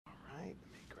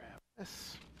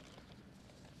Yes.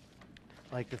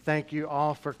 I'd like to thank you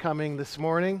all for coming this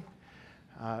morning.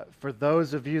 For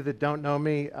those of you that don't know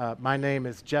me, my name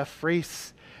is Jeff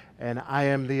Freese, and I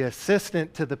am the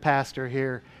assistant to the pastor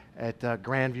here at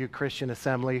Grandview Christian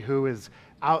Assembly, who is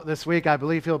out this week. I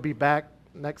believe he'll be back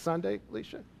next Sunday,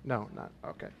 Alicia? No, not.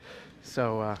 Okay.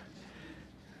 So,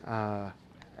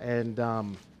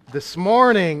 this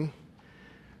morning,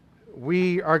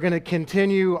 we are going to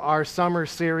continue our summer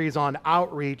series on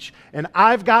outreach, and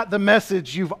I've got the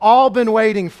message you've all been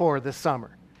waiting for this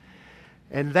summer,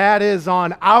 and that is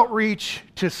on outreach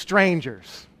to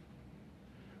strangers,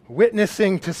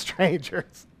 witnessing to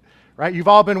strangers, right? You've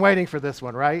all been waiting for this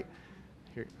one, right?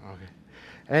 Here, okay.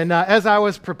 And as I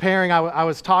was preparing, I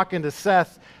was talking to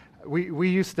Seth. We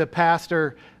used to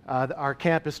pastor our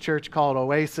campus church called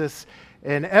Oasis,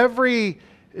 and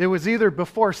it was either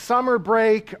before summer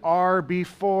break or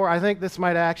before, I think this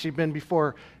might have actually been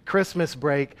before Christmas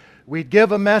break, we'd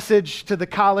give a message to the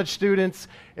college students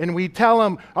and we'd tell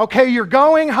them, okay, you're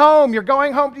going home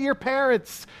to your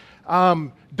parents.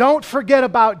 Don't forget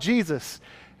about Jesus.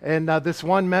 And this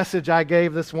one message I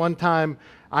gave this one time,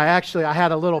 I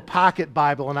had a little pocket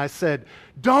Bible and I said,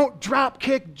 don't drop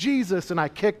kick Jesus. And I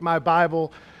kicked my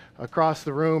Bible across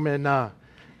the room, and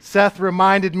Seth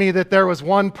reminded me that there was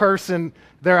one person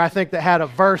there, I think, that had a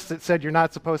verse that said you're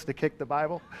not supposed to kick the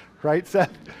Bible, right,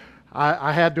 Seth?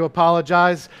 I had to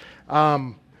apologize.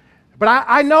 But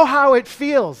I know how it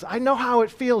feels. I know how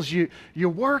it feels. You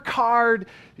work hard,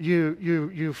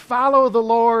 you follow the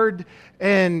Lord,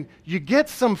 and you get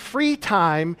some free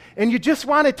time, and you just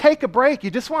want to take a break. You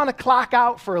just want to clock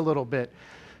out for a little bit.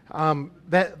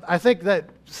 I think that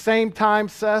same time,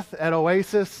 Seth, at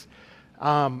Oasis,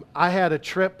 I had a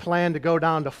trip planned to go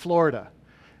down to Florida.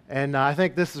 And I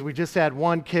think we just had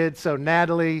one kid, so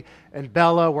Natalie and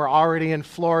Bella were already in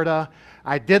Florida.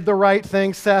 I did the right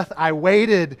thing, Seth. I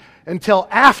waited until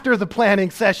after the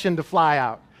planning session to fly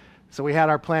out. So we had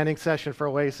our planning session for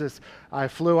Oasis. I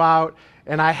flew out,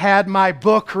 and I had my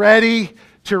book ready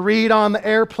to read on the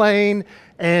airplane.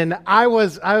 And I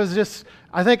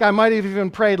think I might have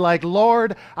even prayed like,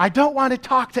 Lord, I don't want to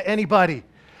talk to anybody.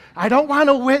 I don't want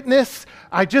to witness.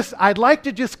 I'd like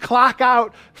to just clock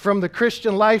out from the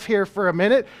Christian life here for a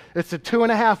minute. It's a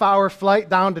 2.5-hour flight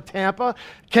down to Tampa.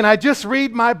 Can I just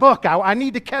read my book? I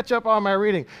need to catch up on my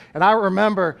reading. And I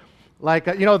remember,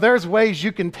 there's ways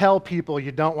you can tell people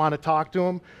you don't want to talk to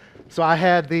them. So I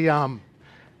had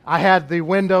the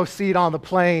window seat on the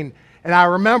plane, and I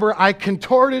remember I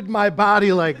contorted my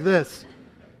body like this,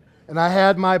 and I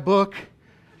had my book.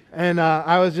 And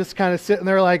I was just kind of sitting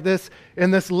there like this.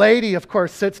 And this lady, of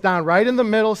course, sits down right in the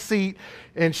middle seat.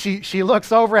 And she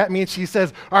looks over at me and she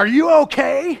says, "Are you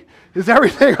okay? Is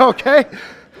everything okay?"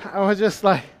 I was just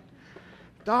like,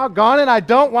 doggone it, I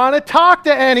don't want to talk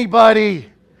to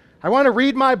anybody. I want to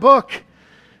read my book.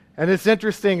 And it's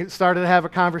interesting. It started to have a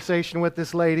conversation with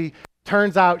this lady.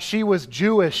 Turns out she was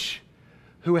Jewish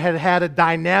who had a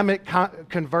dynamic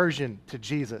conversion to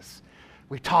Jesus.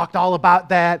 We talked all about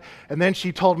that, and then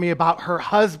she told me about her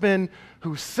husband,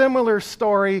 whose similar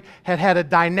story had a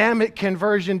dynamic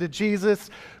conversion to Jesus.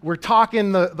 We're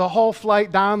talking the whole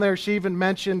flight down there. She even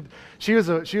mentioned she was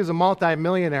a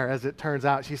multimillionaire, as it turns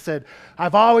out. She said,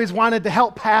 "I've always wanted to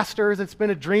help pastors. It's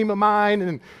been a dream of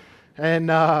mine."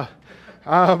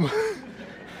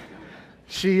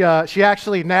 She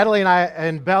actually, Natalie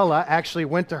and Bella actually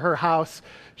went to her house.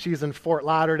 She's in Fort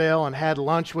Lauderdale, and had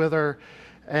lunch with her.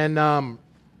 And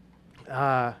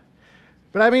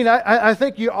but I mean, I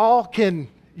think you all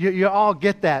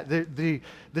get that, the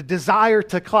desire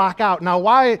to clock out. Now,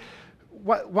 why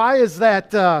is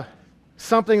that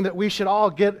something that we should all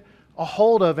get a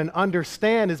hold of and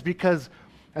understand? Is because,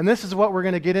 and this is what we're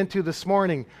going to get into this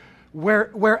morning,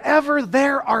 wherever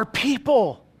there are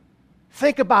people,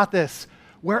 think about this,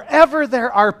 wherever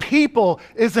there are people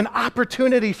is an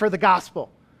opportunity for the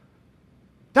gospel.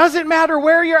 Doesn't matter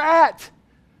where you're at.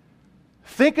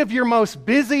 Think of your most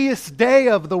busiest day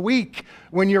of the week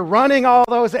when you're running all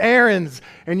those errands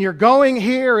and you're going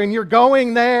here and you're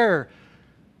going there.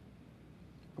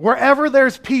 Wherever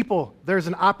there's people, there's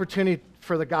an opportunity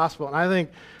for the gospel. And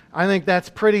I think that's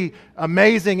pretty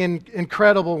amazing and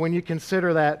incredible when you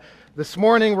consider that. This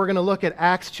morning we're going to look at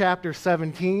Acts chapter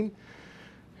 17.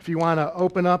 If you want to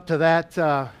open up to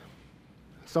that,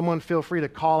 someone feel free to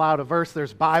call out a verse.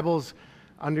 There's Bibles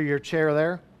under your chair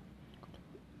there.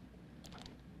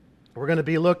 We're going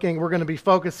to be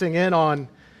focusing in on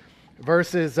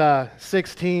verses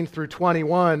 16 through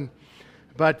 21.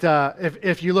 But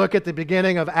if you look at the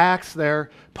beginning of Acts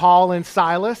there, Paul and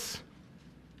Silas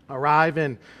arrive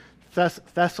in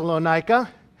Thessalonica,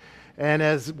 And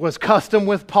as was custom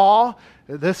with Paul,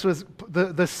 this was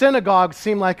the synagogue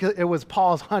seemed like it was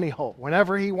Paul's honey hole.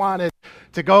 Whenever he wanted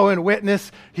to go and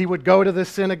witness, he would go to the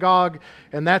synagogue,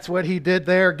 and that's what he did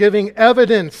there, giving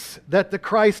evidence that the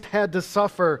Christ had to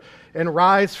suffer and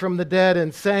rise from the dead,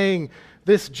 and saying,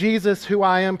 "This Jesus who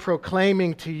I am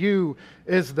proclaiming to you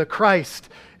is the Christ."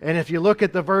 And if you look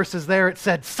at the verses there, it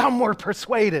said some were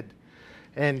persuaded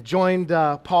and joined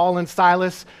Paul and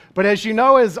Silas. But as you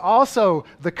know, is also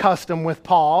the custom with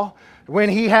Paul, when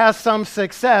he has some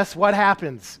success, what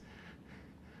happens?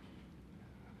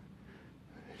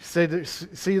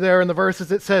 See there in the verses,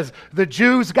 it says, the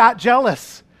Jews got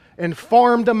jealous and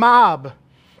formed a mob.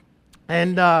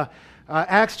 And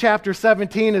Acts chapter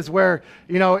 17 is where,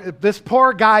 this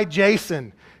poor guy,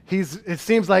 Jason, it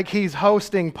seems like he's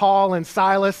hosting Paul and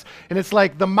Silas, and it's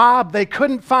like the mob, they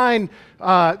couldn't find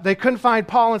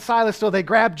Paul and Silas, so they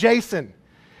grabbed Jason.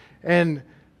 And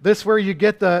this is where you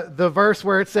get the verse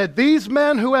where it said, "These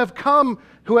men who have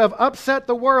upset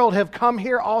the world have come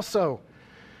here also."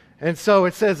 And so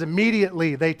it says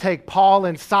immediately they take Paul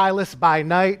and Silas by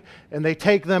night and they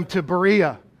take them to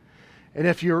Berea. And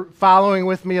if you're following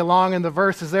with me along in the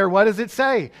verses there, what does it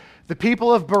say? The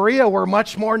people of Berea were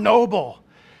much more noble,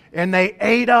 and they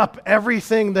ate up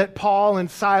everything that Paul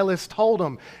and Silas told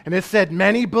them. And it said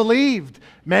many believed,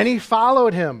 many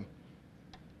followed him.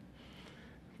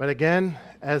 But again,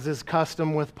 as is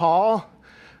custom with Paul,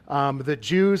 the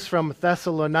Jews from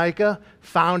Thessalonica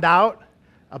found out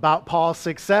about Paul's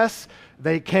success.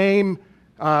 They came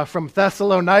from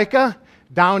Thessalonica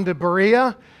down to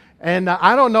Berea. And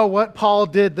I don't know what Paul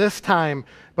did this time,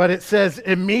 but it says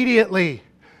immediately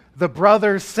the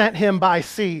brothers sent him by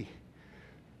sea.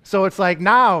 So it's like,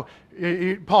 now,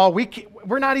 Paul,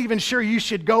 we're not even sure you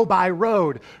should go by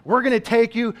road. We're going to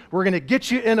take you, we're going to get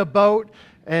you in a boat.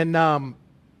 And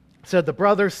said the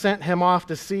brothers sent him off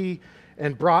to sea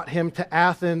and brought him to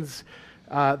Athens.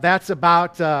 That's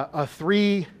about a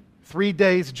three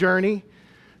days journey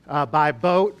by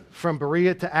boat from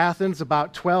Berea to Athens,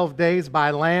 about 12 days by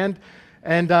land.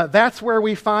 And that's where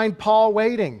we find Paul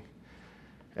waiting.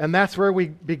 And that's where we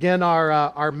begin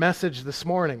our message this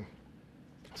morning.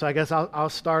 So I guess I'll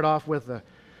start off with a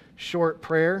short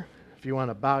prayer, if you want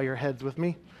to bow your heads with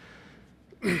me.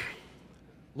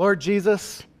 Lord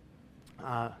Jesus,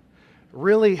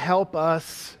 really help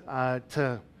us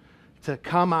to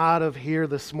come out of here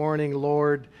this morning,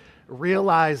 Lord,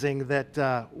 realizing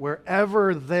that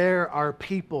wherever there are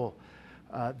people,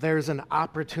 there's an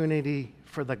opportunity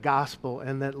for the gospel,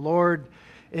 and that, Lord,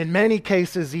 in many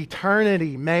cases,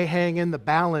 eternity may hang in the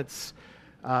balance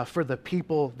for the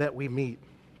people that we meet.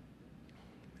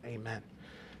 Amen.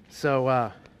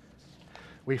 So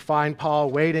we find Paul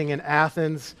waiting in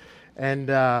Athens, and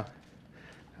I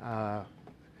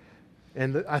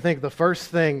think the first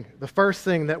thing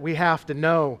that we have to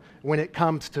know when it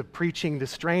comes to preaching to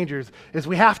strangers is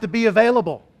we have to be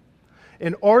available.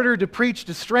 In order to preach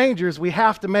to strangers, we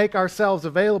have to make ourselves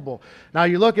available. Now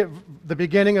you look at the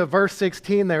beginning of verse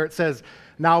 16 there, it says,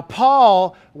 "Now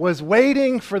Paul was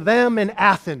waiting for them in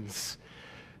Athens."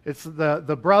 It's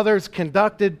the brothers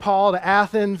conducted Paul to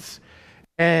Athens,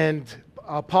 and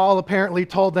Paul apparently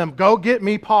told them, "Go get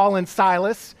me Paul and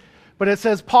Silas." But it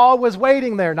says Paul was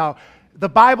waiting there. Now, the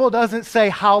Bible doesn't say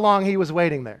how long he was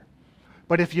waiting there.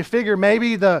 But if you figure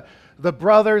maybe the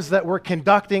brothers that were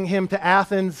conducting him to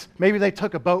Athens, maybe they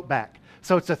took a boat back.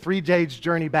 So it's a 3-day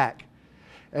journey back.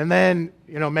 And then,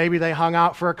 maybe they hung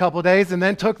out for a couple days and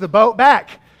then took the boat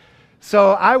back.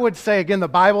 So I would say, again, the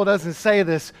Bible doesn't say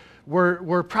this.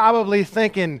 We're probably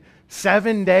thinking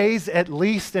 7 days at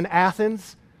least in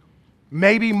Athens,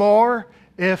 maybe more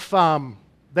if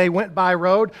they went by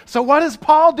road. So what does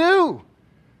Paul do?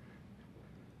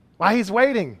 While he's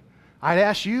waiting, I'd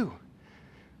ask you,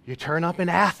 you turn up in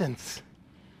Athens.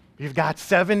 You've got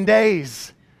 7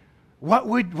 days. What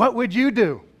would you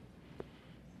do?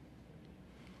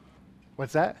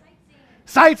 What's that?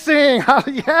 Sightseeing.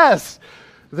 Yes.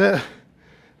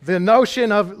 The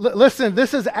notion of, listen,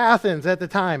 this is Athens at the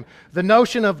time. The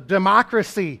notion of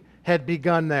democracy had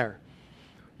begun there.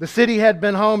 The city had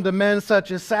been home to men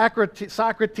such as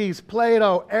Socrates,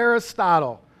 Plato,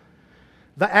 Aristotle.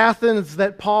 The Athens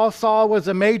that Paul saw was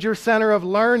a major center of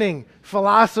learning,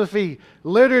 philosophy,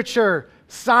 literature,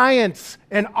 science,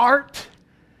 and art.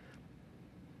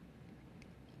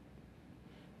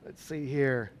 Let's see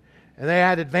here. And they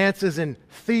had advances in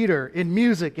theater, in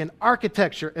music, in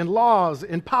architecture, in laws,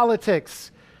 in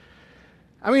politics.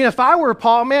 I mean, if I were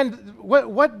Paul, man,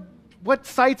 what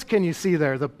sights can you see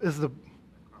there? Is the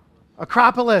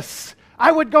Acropolis.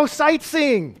 I would go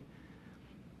sightseeing.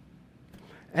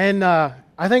 And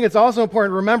I I think it's also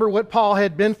important to remember what Paul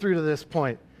had been through to this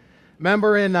point.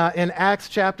 Remember in Acts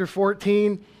chapter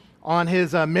 14, on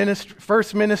his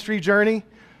first ministry journey,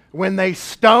 when they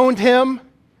stoned him,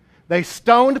 they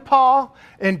stoned Paul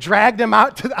and dragged him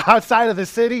out to the outside of the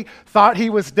city, thought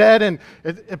he was dead, and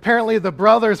apparently the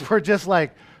brothers were just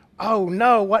like, oh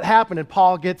no, what happened? And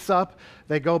Paul gets up,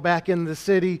 they go back in the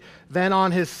city. Then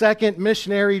on his second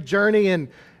missionary journey in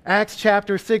Acts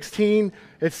chapter 16,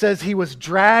 it says he was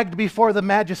dragged before the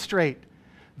magistrate.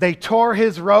 They tore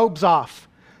his robes off.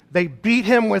 They beat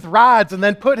him with rods and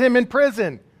then put him in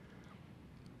prison.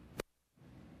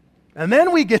 And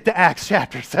then we get to Acts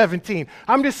chapter 17.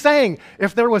 I'm just saying,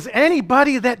 if there was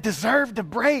anybody that deserved a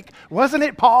break, wasn't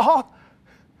it Paul?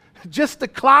 Just to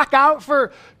clock out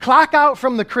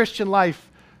from the Christian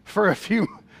life for a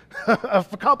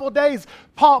couple of days.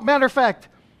 Paul, matter of fact,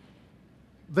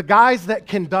 the guys that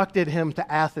conducted him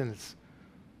to Athens,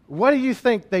 what do you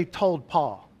think they told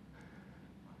Paul?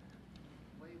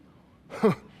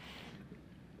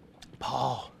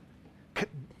 Paul,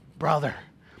 brother,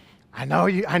 I know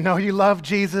you love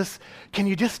Jesus. Can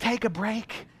you just take a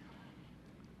break?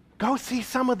 Go see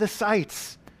some of the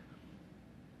sights.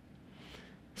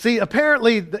 See,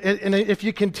 apparently, and if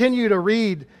you continue to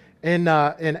read in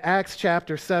Acts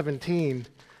chapter 17,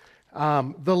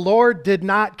 the Lord did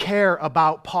not care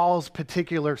about Paul's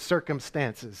particular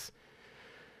circumstances.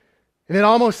 And it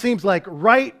almost seems like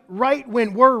right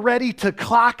when we're ready to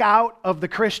clock out of the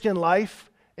Christian life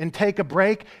and take a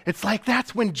break, it's like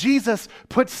that's when Jesus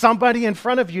puts somebody in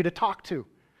front of you to talk to.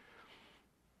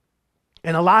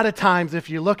 And a lot of times, if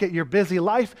you look at your busy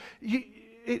life,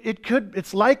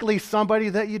 it's likely somebody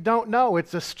that you don't know.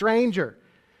 It's a stranger.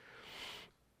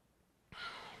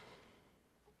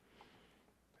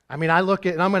 I mean, I look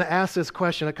at, and I'm going to ask this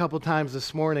question a couple times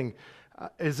this morning.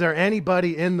 Is there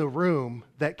anybody in the room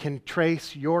that can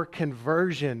trace your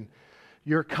conversion,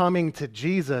 your coming to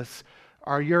Jesus,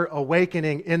 or your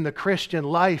awakening in the Christian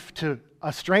life to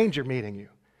a stranger meeting you?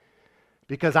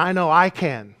 Because I know I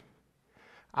can.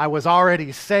 I was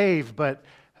already saved, but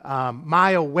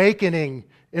my awakening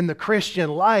in the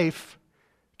Christian life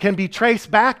can be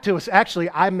traced back to us. Actually,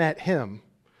 I met him.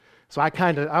 So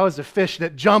I was a fish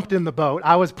that jumped in the boat.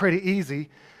 I was pretty easy.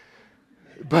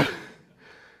 But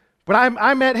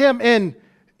I met him, and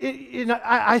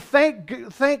I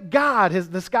thank God,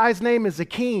 this guy's name is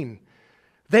Akeen,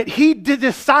 that he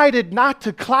decided not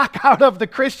to clock out of the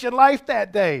Christian life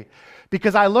that day.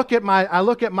 Because I look at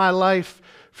my life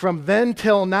from then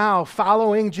till now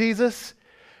following Jesus,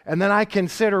 and then I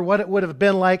consider what it would have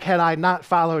been like had I not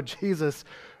followed Jesus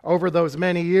over those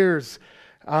many years.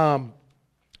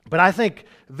 But I think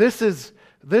this is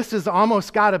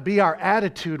almost got to be our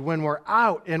attitude when we're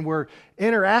out and we're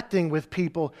interacting with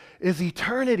people, is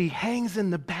eternity hangs in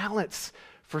the balance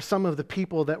for some of the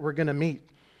people that we're going to meet.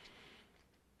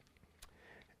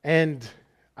 And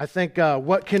I think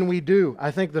what can we do?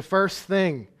 I think the first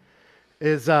thing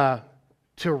is to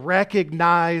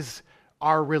recognize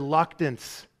our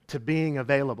reluctance to being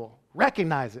available.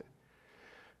 Recognize it.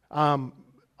 A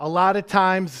lot of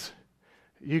times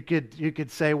you could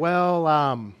say, well,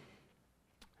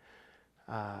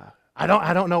 I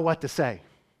don't know what to say.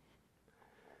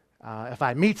 If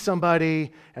I meet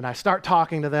somebody and I start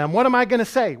talking to them, what am I going to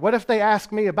say? What if they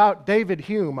ask me about David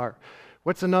Hume, or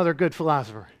what's another good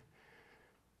philosopher?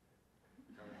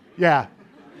 Yeah.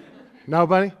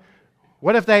 Nobody?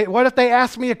 What if they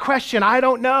ask me a question I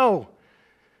don't know?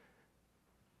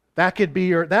 That could be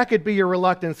your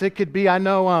reluctance. It could be, I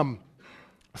know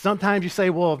sometimes you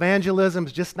say, well,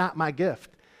 evangelism's just not my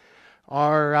gift.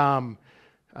 Or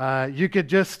it could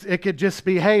just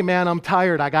be, hey man, I'm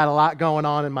tired. I got a lot going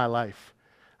on in my life.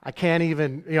 I can't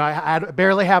even, I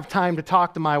barely have time to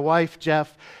talk to my wife,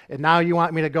 Jeff, and now you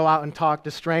want me to go out and talk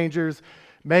to strangers.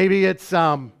 Maybe it's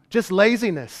just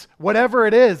laziness. Whatever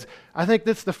it is, I think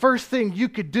that's the first thing you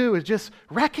could do is just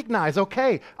recognize,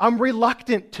 okay, I'm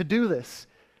reluctant to do this.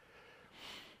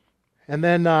 And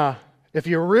then if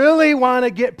you really want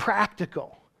to get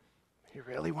practical,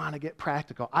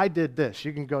 I did this.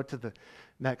 You can go to the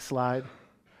next slide.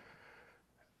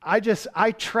 I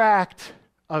tracked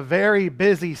a very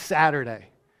busy Saturday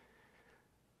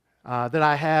that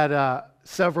I had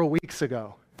several weeks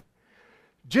ago,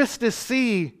 just to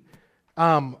see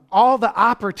all the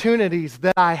opportunities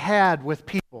that I had with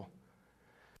people.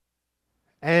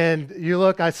 And you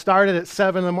look, I started at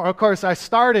 7 in the morning. Of course, I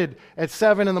started at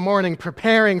 7 in the morning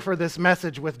preparing for this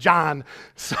message with John.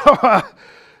 So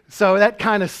that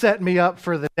kind of set me up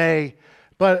for the day.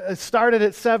 But it started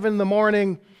at 7 in the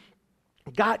morning,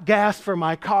 got gas for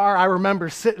my car. I remember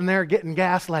sitting there getting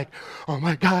gas like, oh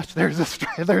my gosh, there's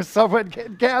someone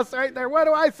getting gas right there. What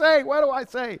do I say? What do I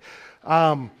say?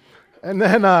 And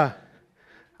then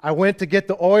I went to get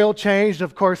the oil changed.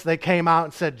 Of course, they came out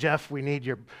and said, Jeff, we need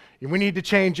to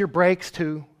change your brakes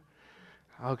too.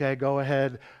 Okay, go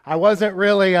ahead. I wasn't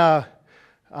really,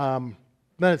 then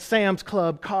at Sam's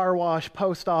Club, car wash,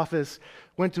 post office,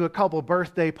 went to a couple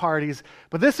birthday parties.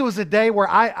 But this was a day where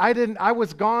I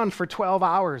was gone for 12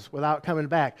 hours without coming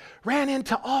back. Ran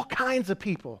into all kinds of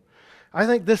people. I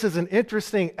think this is an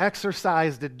interesting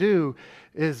exercise to do,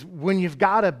 is when you've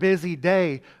got a busy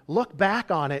day, look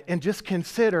back on it and just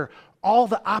consider all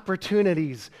the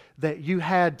opportunities that you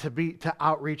had to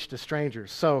outreach to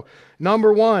strangers. So,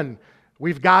 number one,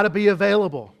 we've got to be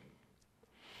available.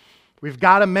 We've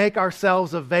got to make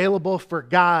ourselves available for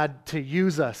God to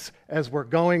use us as we're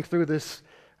going through this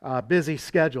busy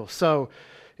schedule. So,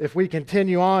 if we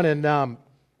continue on, and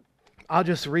I'll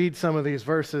just read some of these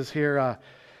verses here.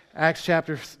 Acts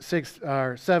chapter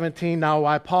 17. Now,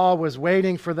 while Paul was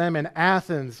waiting for them in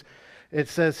Athens, it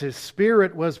says his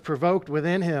spirit was provoked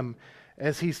within him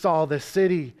as he saw the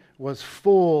city was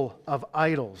full of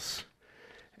idols.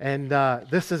 And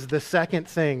this is the second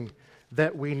thing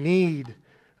that we need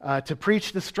to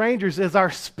preach to strangers, is our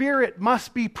spirit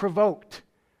must be provoked.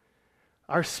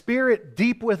 Our spirit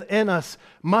deep within us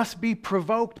must be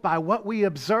provoked by what we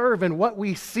observe and what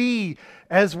we see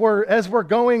as we're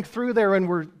going through there and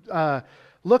we're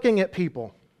looking at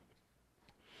people.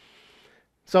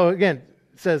 So again,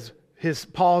 it says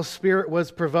Paul's spirit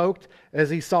was provoked as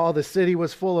he saw the city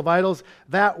was full of idols.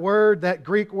 That word, that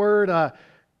Greek word,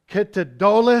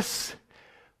 ketodolos,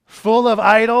 full of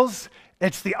idols,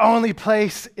 it's the only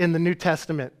place in the New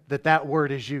Testament that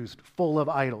word is used, full of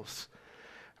idols.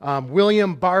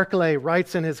 William Barclay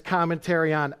writes in his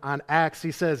commentary on Acts,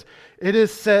 he says, it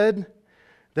is said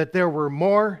that there were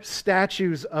more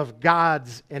statues of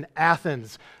gods in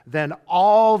Athens than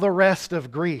all the rest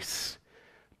of Greece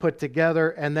put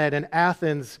together, and that in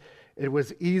Athens it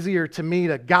was easier to meet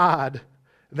a god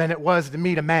than it was to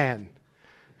meet a man.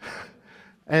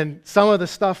 And some of the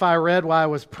stuff I read while I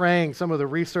was praying, some of the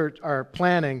research or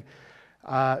planning,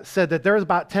 said that there was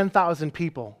about 10,000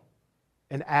 people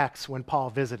in Acts when Paul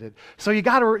visited. So you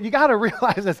got to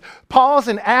realize this. Paul's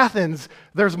in Athens.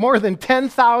 There's more than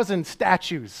 10,000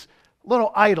 statues,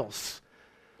 little idols.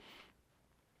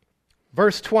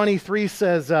 Verse 23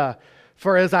 says,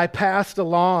 for as I passed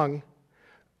along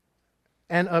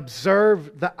and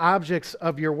observed the objects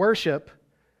of your worship,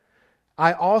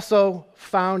 I also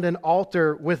found an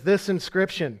altar with this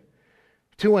inscription,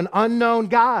 to an unknown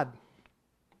God.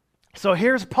 So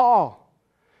here's Paul.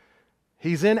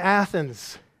 He's in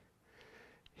Athens.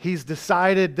 He's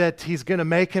decided that he's going to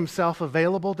make himself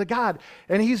available to God.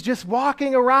 And he's just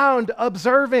walking around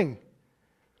observing.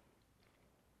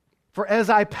 For as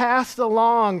I passed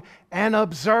along and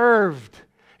observed,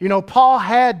 Paul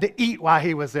had to eat while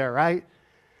he was there, right?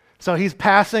 So he's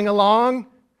passing along.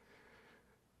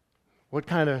 What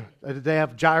kind of, did they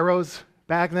have gyros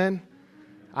back then?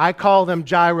 I call them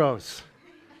gyros,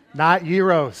 not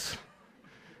gyros.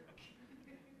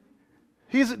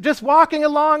 He's just walking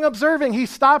along observing. He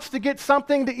stops to get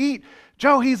something to eat.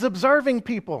 Joe, he's observing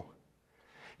people.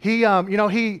 He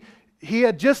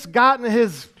had just gotten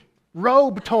his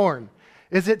robe torn.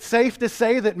 Is it safe to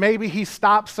say that maybe he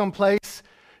stopped someplace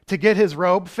to get his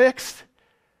robe fixed?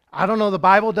 I don't know, the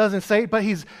Bible doesn't say it, but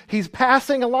he's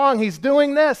passing along. He's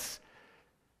doing this.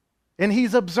 And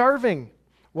he's observing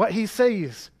what he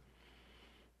sees.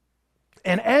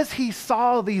 And as he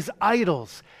saw these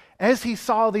idols,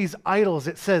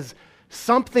 it says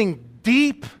something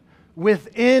deep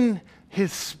within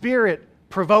his spirit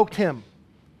provoked him.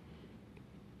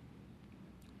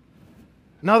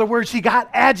 In other words, he got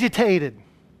agitated.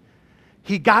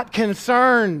 He got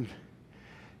concerned.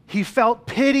 He felt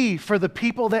pity for the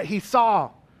people that he saw.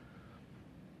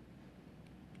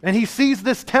 And he sees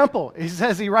this temple.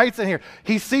 He writes in here,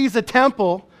 he sees a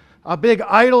temple, a big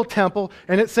idol temple,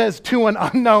 and it says, to an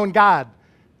unknown God,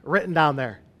 written down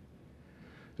there.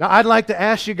 Now, I'd like to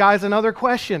ask you guys another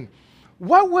question.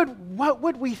 What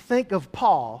would we think of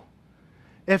Paul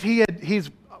if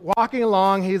he's walking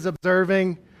along, he's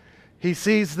observing, he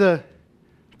sees the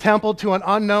temple to an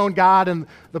unknown God, and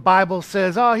the Bible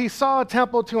says, oh, he saw a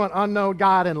temple to an unknown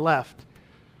God and left.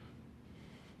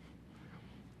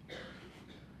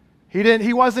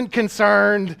 He wasn't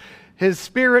concerned. His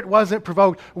spirit wasn't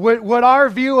provoked. Would our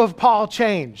view of Paul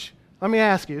change? Let me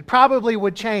ask you. It probably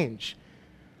would change.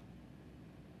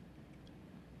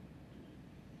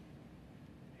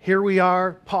 Here we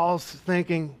are, Paul's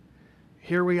thinking,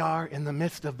 here we are in the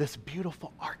midst of this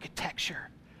beautiful architecture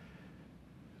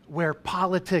where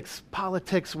politics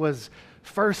was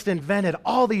first invented.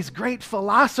 All these great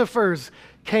philosophers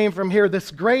came from here,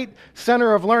 this great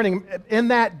center of learning. In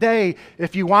that day,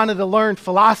 if you wanted to learn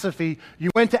philosophy, you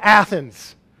went to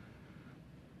Athens.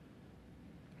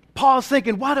 Paul's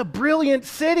thinking, what a brilliant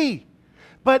city.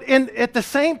 But at the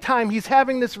same time, he's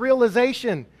having this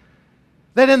realization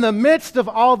that in the midst of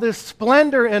all this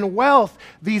splendor and wealth,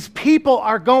 these people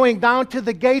are going down to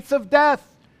the gates of death.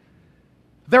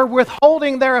 They're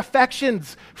withholding their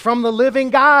affections from the living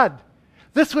God.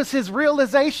 This was his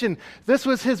realization. This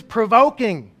was his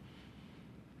provoking.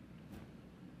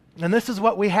 And this is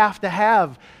what we have to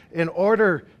have in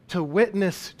order to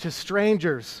witness to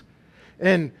strangers.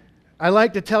 And I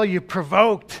like to tell you,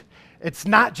 provoked, it's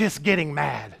not just getting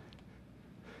mad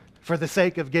for the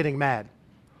sake of getting mad.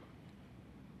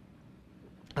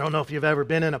 I don't know if you've ever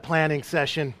been in a planning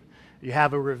session. You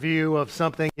have a review of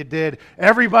something you did.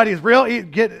 Everybody's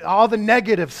all the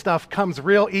negative stuff comes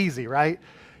real easy, right?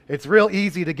 It's real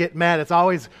easy to get mad. It's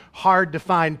always hard to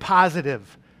find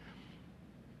positive.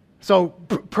 So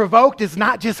provoked is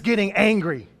not just getting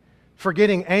angry for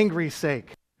getting angry's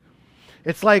sake.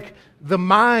 It's like the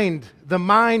mind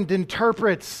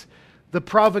interprets the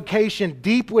provocation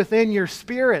deep within your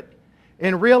spirit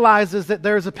and realizes that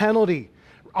there's a penalty.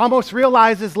 Almost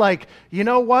realizes like, you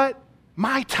know what?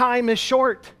 My time is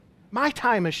short. My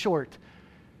time is short.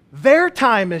 Their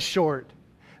time is short.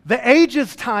 The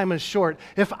age's time is short.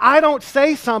 If I don't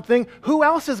say something, who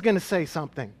else is going to say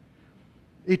something?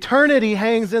 Eternity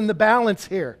hangs in the balance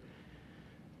here.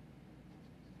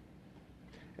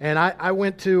 And I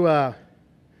went to,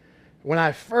 when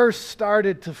I first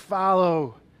started to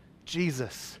follow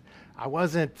Jesus, I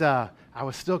was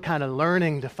still kind of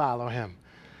learning to follow him.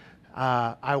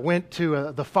 I went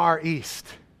to the Far East.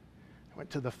 I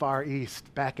went to the Far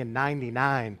East back in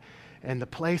 '99, and the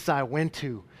place I went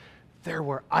to, there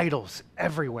were idols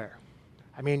everywhere.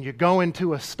 I mean, you go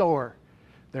into a store,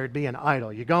 there'd be an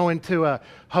idol. You go into a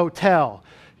hotel,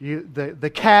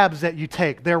 the cabs that you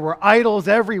take, there were idols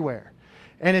everywhere.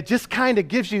 And it just kind of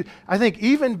gives you, I think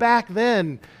even back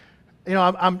then, you know,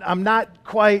 I'm not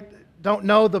quite, don't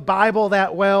know the Bible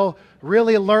that well,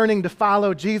 really learning to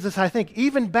follow Jesus. I think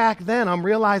even back then I'm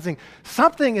realizing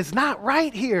something is not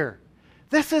right here.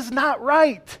 This is not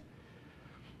right.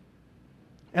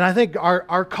 And I think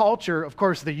our culture, of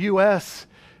course, the U.S.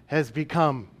 has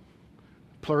become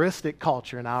pluralistic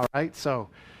culture now, right? So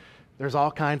there's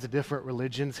all kinds of different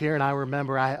religions here. And I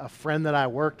remember a friend that I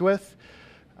worked with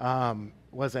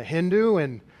was a Hindu,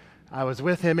 and I was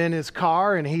with him in his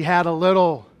car, and he had a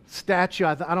little statue.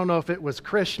 I don't know if it was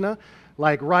Krishna,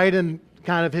 like right in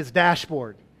kind of his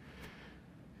dashboard.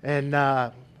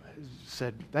 And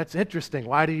said, that's interesting.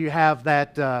 Why do you have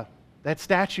that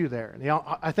statue there? And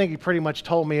I think he pretty much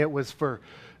told me it was for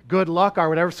good luck or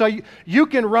whatever. So you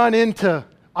can run into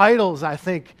idols, I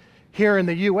think, here in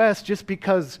the U.S. just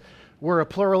because we're a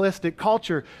pluralistic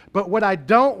culture. But what I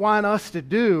don't want us to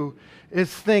do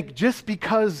is think just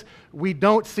because we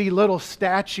don't see little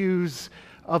statues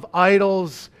of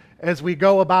idols as we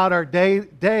go about our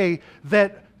day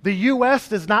that the U.S.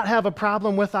 does not have a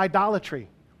problem with idolatry.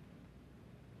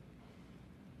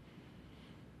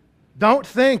 Don't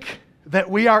think that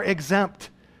we are exempt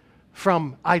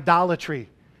from idolatry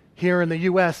here in the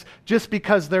U.S. just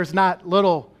because there's not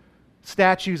little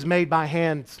statues made by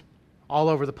hands all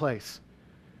over the place.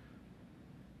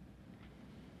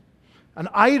 An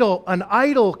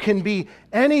idol can be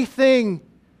anything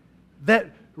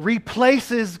that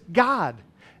replaces God,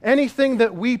 anything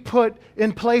that we put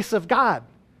in place of God.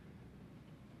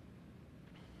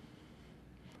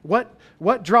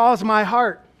 What draws my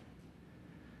heart?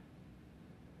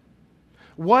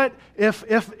 What if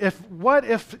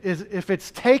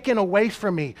it's taken away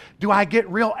from me? Do I get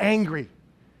real angry?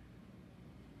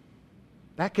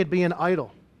 That could be an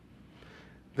idol.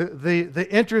 The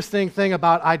interesting thing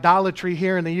about idolatry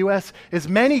here in the U.S. is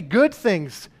many good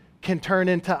things can turn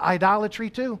into idolatry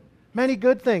too. Many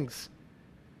good things.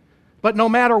 But no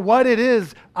matter what it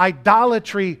is,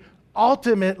 idolatry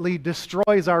ultimately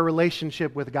destroys our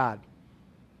relationship with God.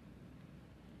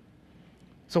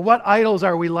 So what idols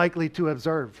are we likely to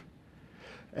observe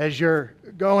as you're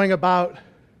going about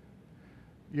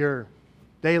your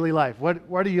daily life? What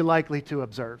are you likely to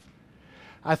observe?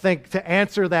 I think to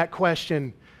answer that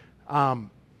question,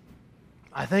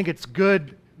 I think it's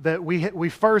good that we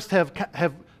first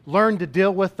have learned to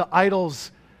deal with the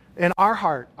idols in our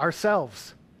heart,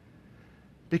 ourselves.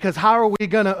 Because how are we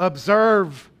going to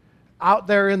observe out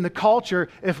there in the culture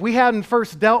if we hadn't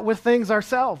first dealt with things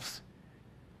ourselves?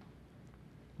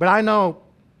 But I know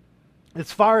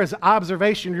as far as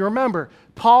observation, you remember,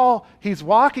 Paul, he's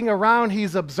walking around,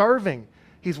 he's observing.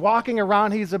 He's walking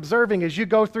around, he's observing. As you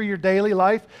go through your daily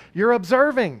life, you're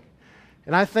observing.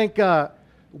 And I think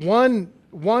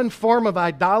one form of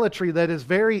idolatry that is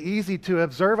very easy to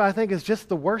observe, I think, is just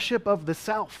the worship of the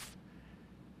self.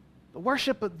 The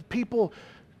worship of people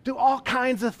do all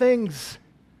kinds of things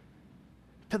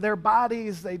to their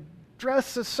bodies. They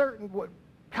dress a certain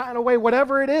kind of way,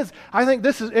 whatever it is. I think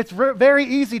it's very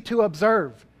easy to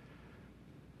observe.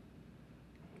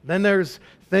 Then there's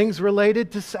things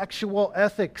related to sexual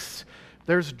ethics.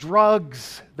 There's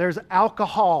drugs. There's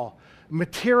alcohol,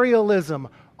 materialism,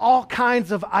 all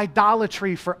kinds of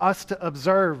idolatry for us to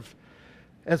observe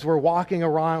as we're walking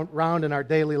around in our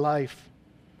daily life.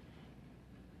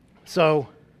 So,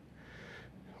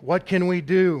 what can we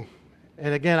do?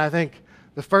 And again, I think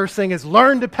the first thing is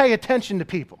learn to pay attention to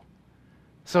people.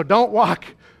 So don't walk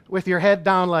with your head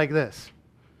down like this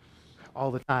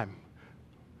all the time.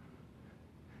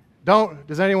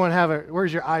 Does anyone have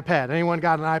where's your iPad? Anyone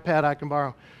got an iPad I can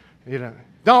borrow?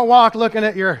 Don't walk looking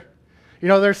at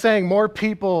they're saying more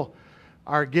people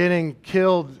are getting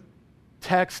killed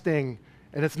texting,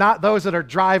 and it's not those that are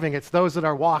driving, it's those that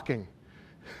are walking.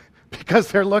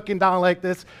 Because they're looking down like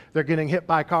this, they're getting hit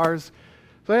by cars.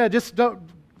 So yeah, just don't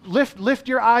lift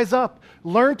your eyes up.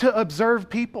 Learn to observe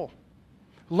people.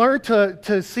 Learn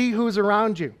to see who's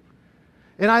around you.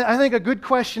 And I think a good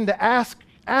question to ask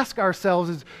ourselves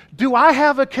is, do I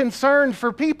have a concern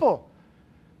for people?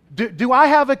 Do I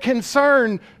have a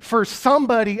concern for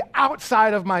somebody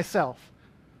outside of myself?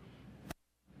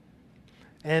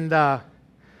 And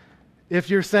if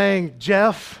you're saying,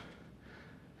 Jeff,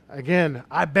 again,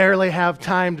 I barely have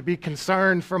time to be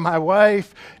concerned for my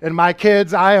wife and my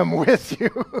kids, I am with you.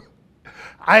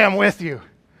 I am with you.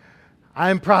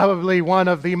 I'm probably one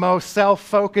of the most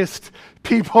self-focused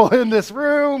people in this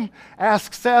room.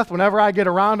 Ask Seth. Whenever I get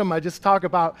around him, I just talk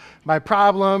about my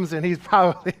problems, and he's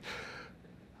probably...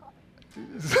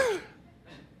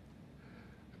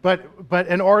 But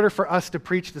in order for us to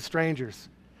preach to strangers,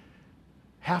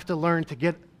 have to learn to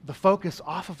get the focus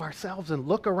off of ourselves and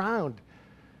look around.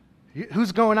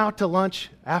 Who's going out to lunch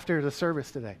after the service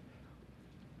today?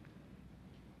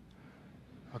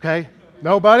 Okay?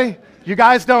 Nobody? You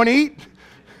guys don't eat?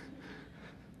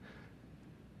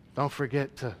 Don't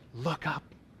forget to look up.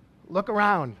 Look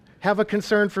around. Have a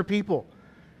concern for people.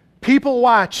 People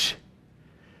watch.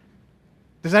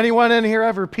 Does anyone in here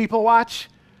ever people watch?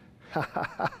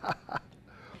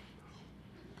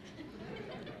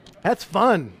 That's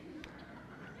fun.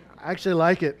 I actually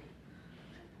like it.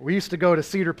 We used to go to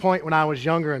Cedar Point when I was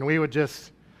younger, and we would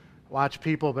just watch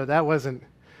people, but that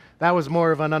was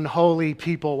more of an unholy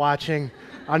people watching,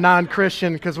 a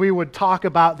non-Christian, because we would talk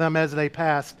about them as they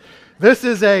passed. This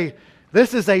is a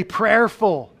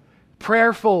prayerful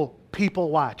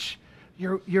people watch.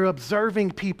 You're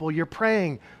observing people. You're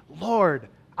praying, Lord,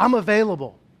 I'm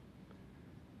available.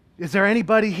 Is there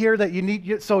anybody here that you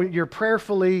need? So you're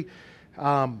prayerfully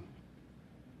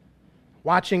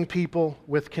watching people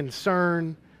with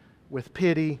concern, with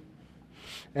pity.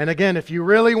 And again, if you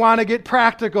really want to get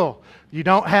practical, you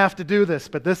don't have to do this,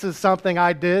 but this is something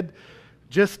I did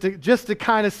just to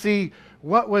kind of see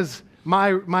what was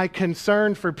my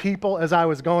concern for people as I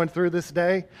was going through this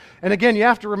day. And again, you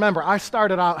have to remember, I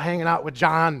started out hanging out with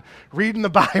John, reading the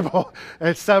Bible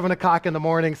at 7 o'clock in the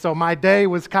morning, so my day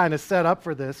was kind of set up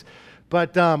for this.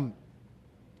 But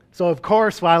so of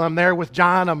course, while I'm there with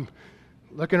John, I'm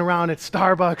looking around at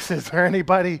Starbucks. Is there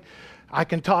anybody I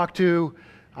can talk to?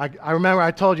 I remember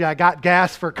I told you I got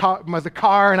gas for the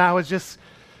car, and I was just,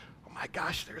 oh my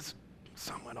gosh, there's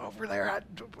someone over there.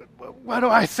 What do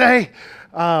I say?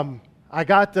 I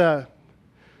got the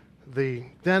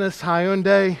Dennis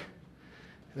Hyundai.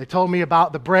 They told me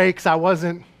about the brakes.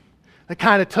 They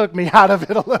kind of took me out of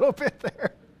it a little bit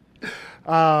there.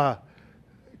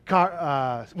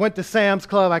 Went to Sam's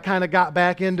Club. I kind of got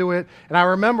back into it. And I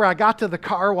remember I got to the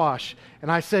car wash,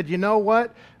 and I said, you know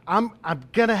what? I'm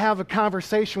going to have a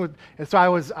conversation with, and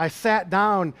so I sat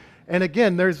down, and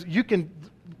again,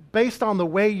 based on the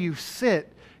way you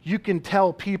sit, you can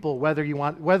tell people whether you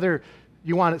want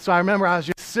it. So I remember I was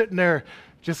just sitting there,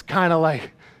 just kind of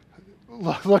like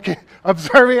looking,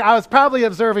 observing. I was probably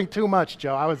observing too much,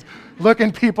 Joe. I was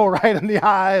looking people right in the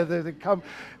eye. They come,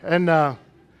 and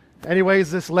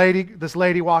anyways, this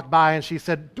lady walked by, and she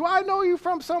said, "Do I know you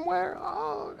from somewhere?"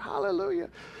 Oh, hallelujah!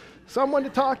 Someone to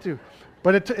talk to.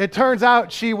 But it turns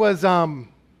out she was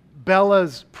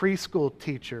Bella's preschool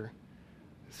teacher,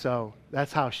 so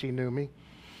that's how she knew me.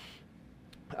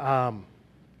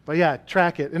 But yeah,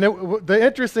 track it. And the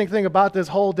interesting thing about this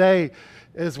whole day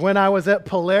is when I was at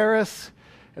Polaris,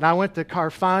 and I went to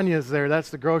Carfagna's there. That's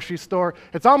the grocery store.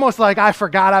 It's almost like I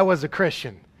forgot I was a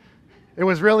Christian. It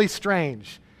was really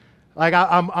strange. Like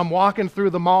I'm walking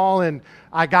through the mall, and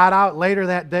I got out later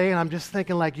that day, and I'm just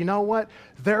thinking, like, you know what?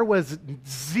 There was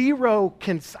zero.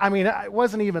 It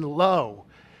wasn't even low.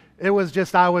 It was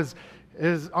just it was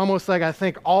almost like I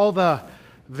think all the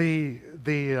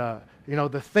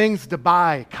things to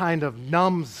buy kind of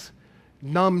numbs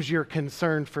your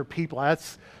concern for people.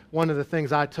 That's one of the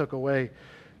things I took away.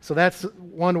 So that's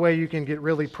one way you can get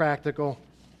really practical.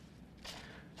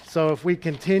 So if we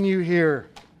continue here,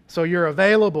 so you're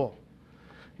available.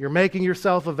 You're making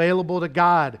yourself available to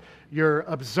God. You're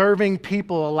observing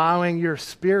people, allowing your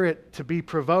spirit to be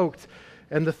provoked.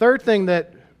 And the third thing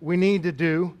that we need to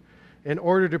do in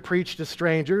order to preach to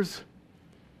strangers,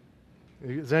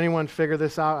 does anyone figure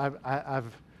this out?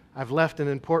 I've left an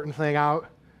important thing out.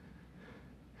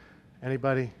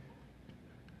 Anybody?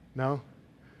 No?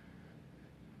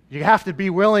 You have to be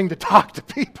willing to talk to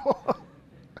people.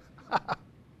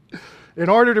 In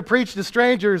order to preach to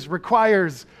strangers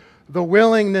requires the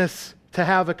willingness to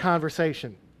have a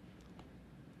conversation.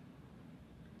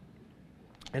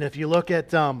 And if you look at,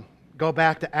 go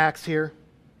back to Acts here,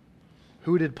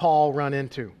 who did Paul run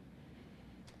into?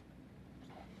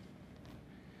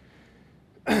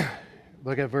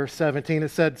 Look at verse 17. It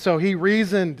said, "So he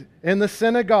reasoned in the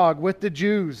synagogue with the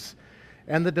Jews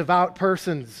and the devout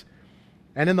persons,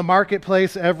 and in the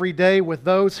marketplace every day with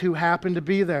those who happened to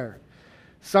be there.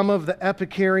 Some of the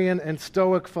Epicurean and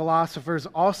Stoic philosophers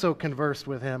also conversed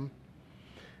with him.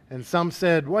 And some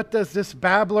said, 'What does this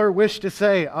babbler wish to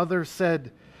say?' Others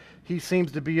said, 'He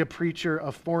seems to be a preacher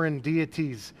of foreign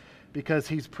deities because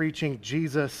he's preaching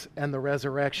Jesus and the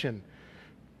resurrection.'"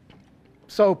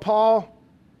 So Paul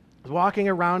is walking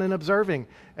around and observing.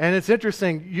 And it's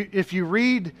interesting, if you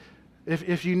read,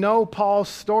 if you know Paul's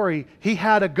story, he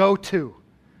had a go-to.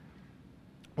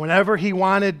 Whenever he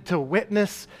wanted to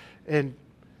witness and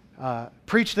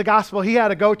preach the gospel, he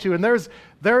had a go-to. And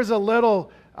there's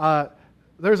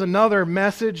another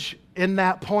message in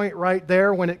that point right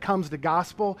there when it comes to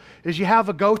gospel, is you have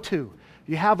a go-to.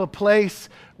 You have a place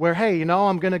where, hey,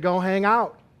 I'm going to go hang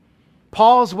out.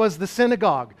 Paul's was the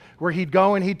synagogue, where he'd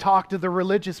go and he'd talk to the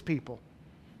religious people.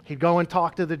 He'd go and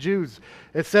talk to the Jews.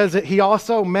 It says that he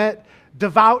also met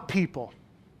devout people.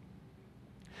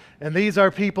 And these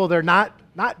are people, they're not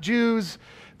Jews.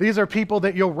 These are people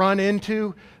that you'll run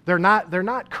into. They're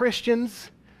not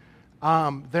Christians.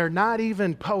 They're not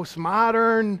even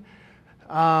postmodern.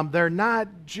 They're not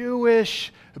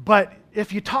Jewish. But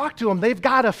if you talk to them, they've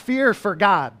got a fear for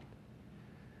God.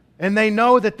 And they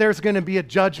know that there's going to be a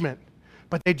judgment.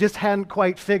 But they just hadn't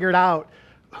quite figured out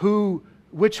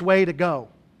which way to go.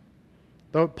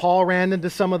 Though Paul ran into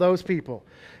some of those people.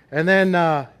 And then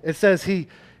it says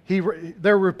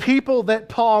there were people that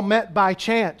Paul met by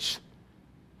chance.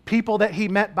 People that he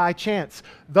met by chance.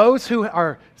 Those who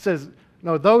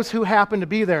happened to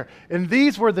be there. And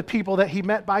these were the people that he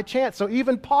met by chance. So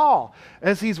even Paul,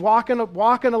 as he's walking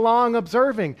along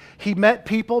observing, he met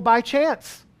people by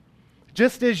chance.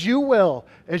 Just as you will,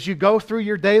 as you go through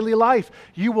your daily life,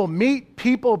 you will meet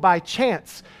people by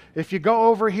chance. If you go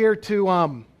over here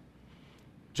to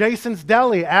Jason's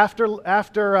Deli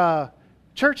after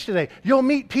church today, you'll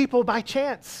meet people by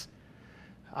chance.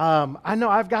 I know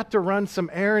I've got to run some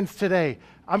errands today.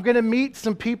 I'm going to meet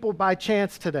some people by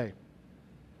chance today.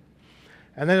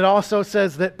 And then it also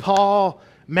says that Paul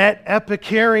met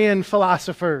Epicurean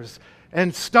philosophers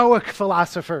and Stoic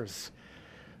philosophers.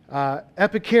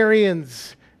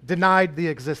 Epicureans denied the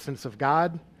existence of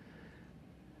God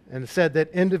and said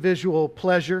that individual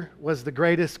pleasure was the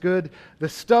greatest good. The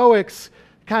Stoics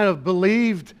kind of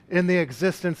believed in the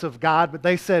existence of God, but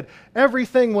they said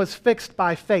everything was fixed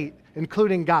by fate,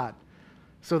 including God.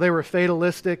 So they were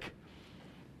fatalistic.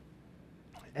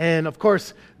 And of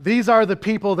course, these are the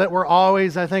people that were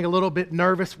always, I think, a little bit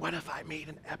nervous. What if I meet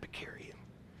an Epicurean?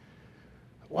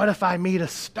 What if I meet a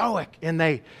Stoic and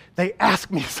they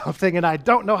ask me something and I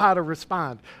don't know how to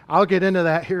respond? I'll get into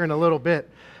that here in a little bit.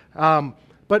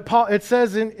 But Paul, it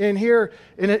says in here,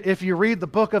 if you read the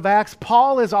book of Acts,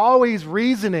 Paul is always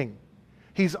reasoning.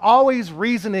 He's always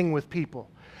reasoning with people.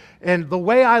 And the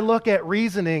way I look at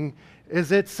reasoning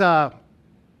is it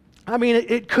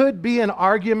could be an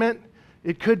argument.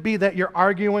 It could be that you're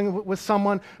arguing with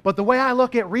someone. But the way I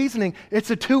look at reasoning,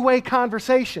 it's a two-way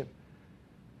conversation.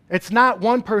 It's not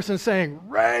one person saying,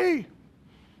 "Ray,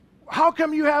 how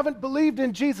come you haven't believed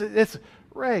in Jesus?" It's,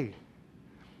 "Ray,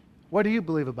 what do you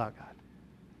believe about God?"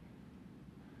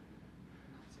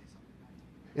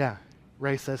 Yeah,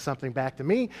 Ray says something back to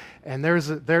me, and there's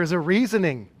a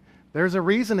reasoning. There's a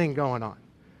reasoning going on.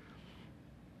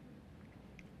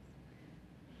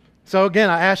 So again,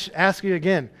 I ask you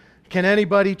again, can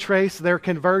anybody trace their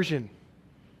conversion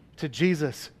to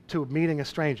Jesus, to meeting a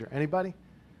stranger? Anybody?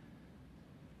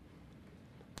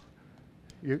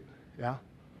 You? Yeah?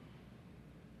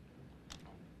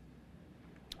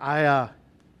 I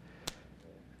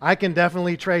can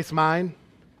definitely trace mine.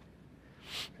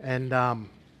 And I'm,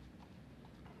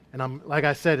 like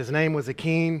I said, his name was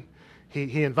Akin.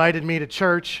 He invited me to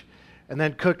church and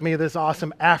then cooked me this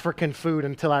awesome African food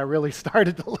until I really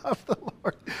started to love the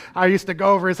Lord. I used to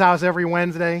go over his house every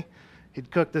Wednesday.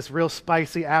 He'd cook this real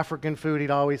spicy African food.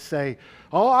 He'd always say,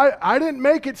 "Oh, I didn't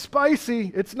make it spicy.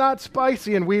 It's not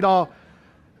spicy." And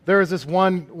there was this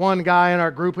one guy in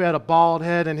our group who had a bald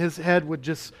head, and his head would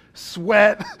just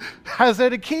sweat. I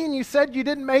said, "Akin, you said you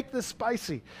didn't make this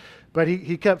spicy." But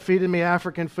he kept feeding me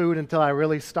African food until I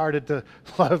really started to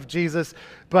love Jesus.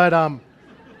 But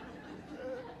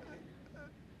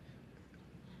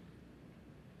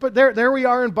there we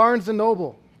are in Barnes &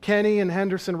 Noble, Kenny and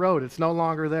Henderson Road. It's no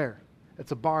longer there.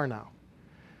 It's a bar now.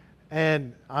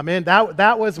 And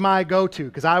that was my go-to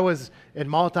because I was in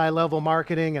multi-level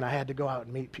marketing and I had to go out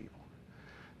and meet people.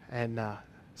 And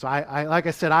so I like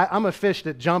I said, I'm a fish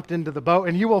that jumped into the boat,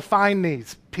 and you will find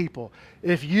these people.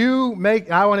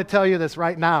 I want to tell you this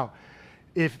right now.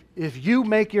 If you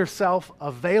make yourself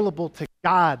available to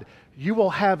God, you will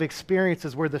have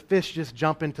experiences where the fish just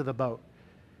jump into the boat.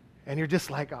 And you're just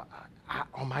like,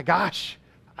 oh my gosh,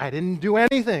 I didn't do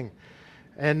anything.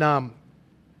 And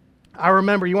I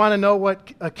remember, you want to know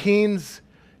what Akin's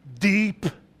deep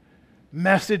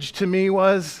message to me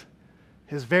was?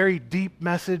 His very deep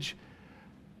message.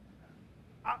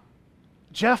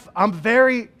 Jeff, I'm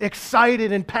very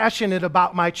excited and passionate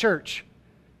about my church.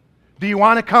 Do you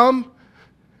want to come?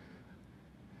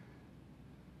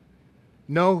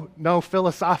 No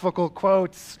philosophical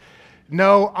quotes.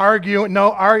 No arguing.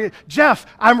 Jeff,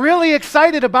 I'm really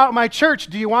excited about my church.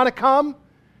 Do you want to come?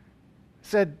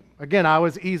 Said, again, I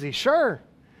was easy. Sure.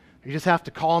 You just have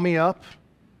to call me up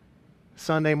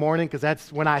Sunday morning because that's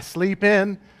when I sleep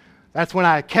in. That's when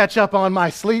I catch up on my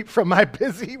sleep from my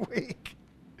busy week.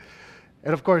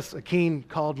 And of course, Akin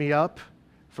called me up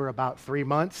for about 3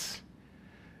 months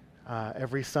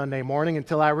every Sunday morning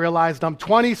until I realized I'm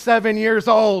 27 years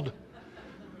old.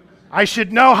 I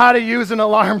should know how to use an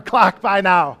alarm clock by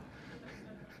now.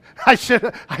 I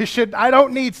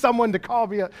don't need someone to call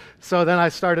me up. So then I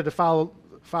started to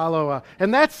follow.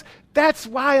 And that's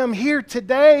why I'm here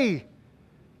today.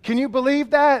 Can you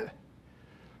believe that?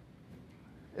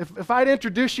 If I'd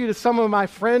introduce you to some of my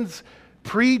friends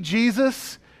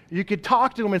pre-Jesus, you could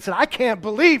talk to them and say, I can't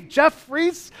believe Jeff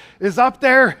Fries is up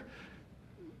there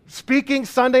speaking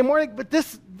Sunday morning. But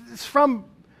this is from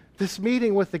this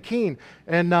meeting with Akin.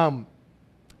 And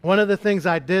one of the things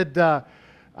I did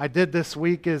this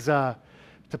week is to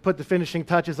put the finishing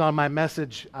touches on my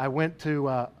message. I went to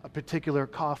a particular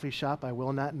coffee shop. I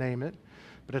will not name it,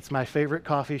 but it's my favorite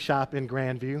coffee shop in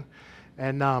Grandview.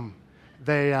 And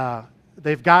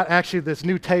they've got actually this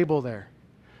new table there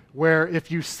where if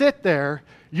you sit there,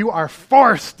 you are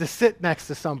forced to sit next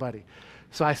to somebody.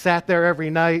 So I sat there every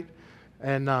night,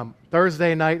 and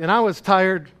Thursday night, and I was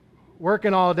tired,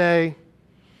 working all day,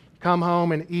 come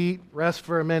home and eat, rest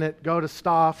for a minute, go to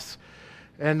Stoff's,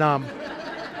 and darn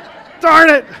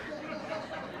it!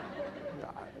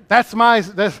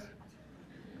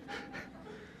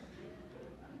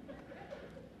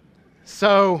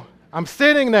 So I'm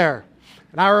sitting there,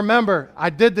 and I remember I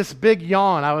did this big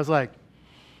yawn. I was like,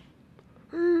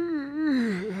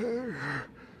 and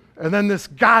then this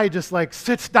guy just like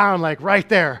sits down like right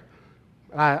there.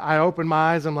 I opened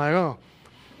my eyes, I'm like, oh.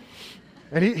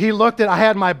 And he looked I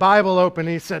had my Bible open,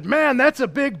 and he said, man, that's a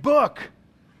big book.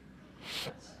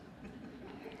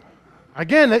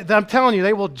 Again, I'm telling you,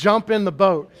 they will jump in the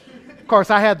boat. Of course,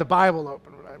 I had the Bible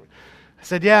open. I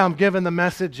said, yeah, I'm giving the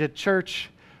message at church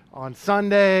on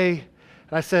Sunday.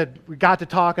 And I said, we got to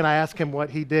talk, and I asked him what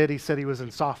he did. He said he was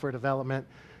in software development.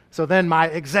 So then my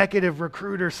executive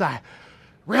recruiter said,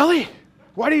 really?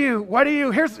 What do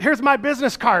you, here's my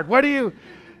business card. What do you,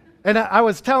 and I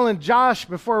was telling Josh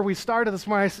before we started this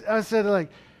morning, I said, like,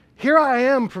 here I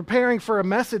am preparing for a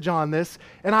message on this,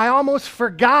 and I almost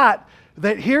forgot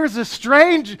that here's a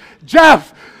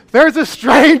Jeff, there's a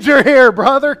stranger here,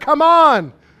 brother, come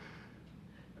on.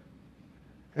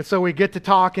 And so we get to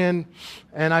talking,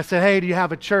 and I said, hey, do you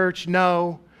have a church?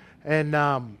 No. And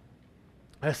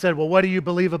I said, well, what do you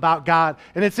believe about God?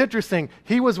 And it's interesting.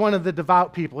 He was one of the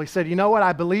devout people. He said, you know what?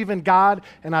 I believe in God,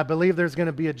 and I believe there's going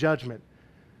to be a judgment.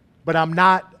 But I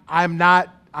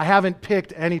haven't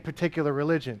picked any particular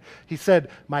religion. He said,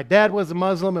 my dad was a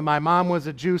Muslim, and my mom was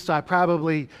a Jew, so I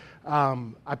probably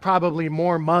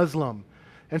more Muslim.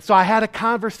 And so I had a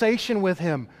conversation with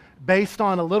him based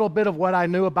on a little bit of what I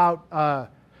knew about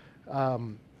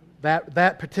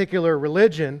that particular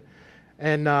religion.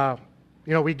 And,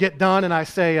 we get done and I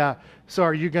say, so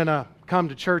are you going to come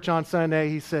to church on Sunday?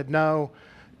 He said, no,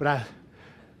 but I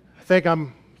think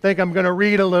I'm going to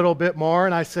read a little bit more.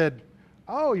 And I said,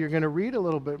 oh, you're going to read a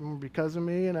little bit more because of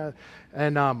me?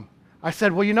 And I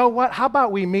said, well, you know what? How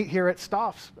about we meet here at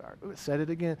Stoff's? I said it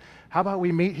again. How about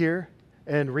we meet here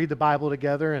and read the Bible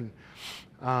together? And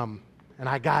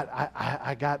I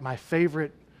got my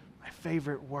favorite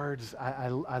words. I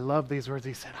love these words.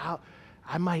 He said,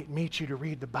 I might meet you to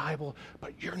read the Bible,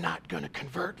 but you're not going to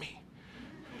convert me.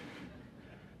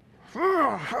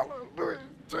 Oh, hallelujah.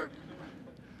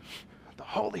 The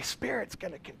Holy Spirit's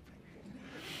going to convict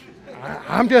me.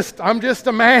 I'm just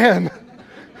a man.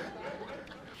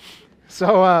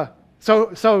 So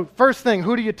first thing,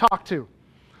 who do you talk to?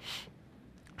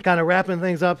 Kind of wrapping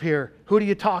things up here. Who do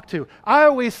you talk to? I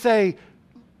always say,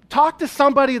 talk to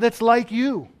somebody that's like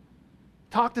you.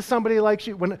 Talk to somebody like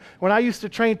you. When I used to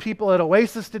train people at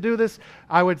Oasis to do this,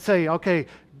 I would say, okay,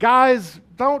 guys,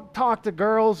 don't talk to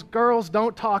girls. Girls,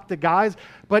 don't talk to guys.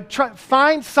 But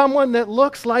find someone that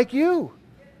looks like you.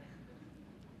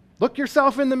 Look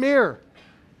yourself in the mirror.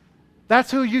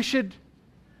 That's who you should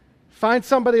find,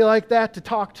 somebody like that to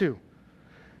talk to.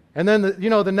 And then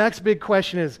the next big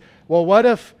question is, well, what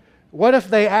if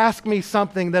they ask me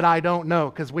something that I don't know?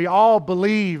 Because we all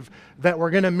believe that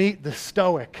we're going to meet the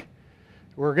Stoic.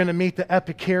 We're going to meet the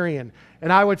Epicurean.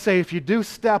 And I would say if you do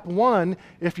step one,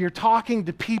 if you're talking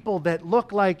to people that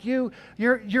look like you,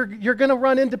 you're going to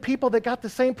run into people that got the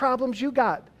same problems you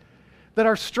got, that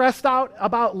are stressed out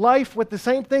about life with the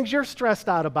same things you're stressed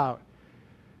out about.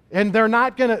 And they're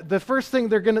not going to, the first thing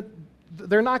they're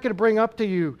not going to bring up to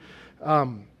you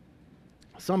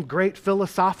some great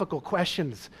philosophical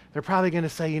questions. They're probably going to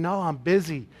say, I'm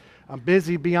busy. I'm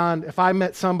busy beyond if I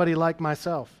met somebody like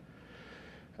myself.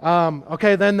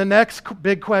 Okay, then the next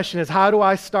big question is, how do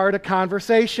I start a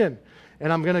conversation?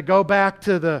 And I'm going to go back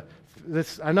to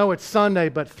this. I know it's Sunday,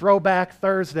 but Throwback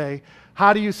Thursday.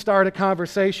 How do you start a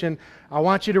conversation? I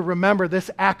want you to remember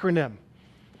this acronym.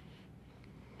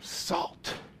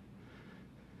 SALT.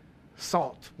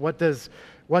 SALT. What does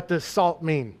SALT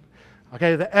mean?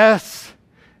 Okay, the S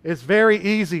is very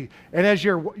easy. And as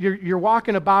you're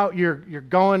walking about, you're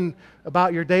going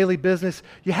about your daily business,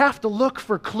 you have to look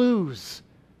for clues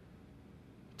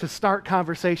to start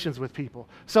conversations with people.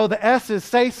 So the S is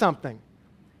say something.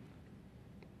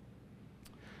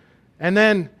 And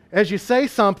then as you say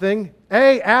something,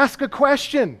 A, ask a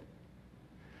question.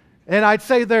 And I'd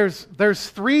say there's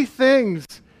three things,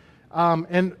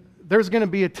 and there's going to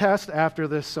be a test after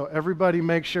this, so everybody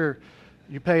make sure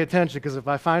you pay attention, because if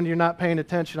I find you're not paying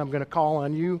attention, I'm going to call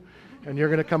on you, and you're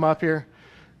going to come up here.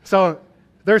 So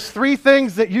there's three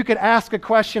things that you could ask a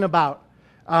question about.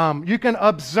 You can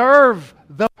observe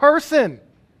the person.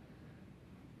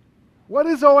 What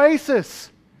is Oasis?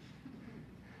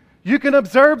 You can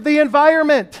observe the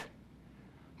environment.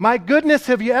 My goodness,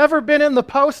 have you ever been in the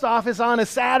post office on a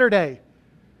Saturday?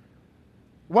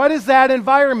 What is that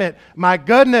environment? My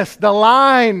goodness, the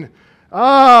line.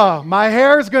 Oh, I'm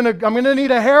gonna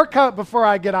need a haircut before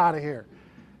I get out of here.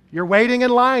 You're waiting in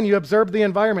line, you observe the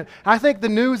environment. I think the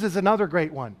news is another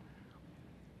great one.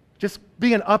 Just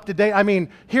being up to date. I mean,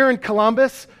 here in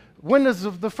Columbus, when is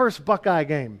the first Buckeye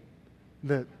game?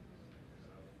 The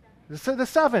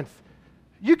 7th.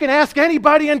 You can ask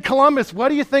anybody in Columbus, what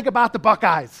do you think about the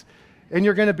Buckeyes? And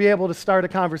you're going to be able to start a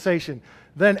conversation.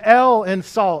 Then L in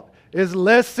SALT is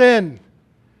listen.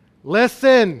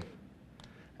 Listen.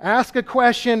 Ask a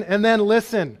question and then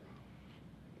listen.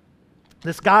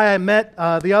 This guy I met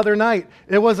the other night,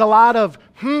 it was a lot of,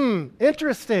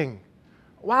 interesting.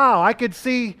 Wow, I could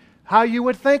see how you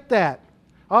would think that.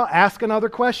 I'll ask another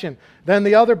question. Then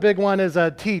the other big one is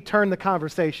T, turn the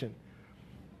conversation.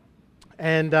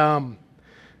 And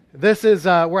this is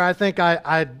where I think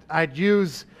I'd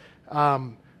use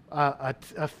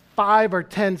a 5 or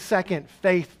 10 second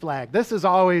faith flag. This is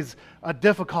always a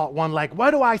difficult one. Like,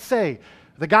 what do I say?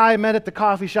 The guy I met at the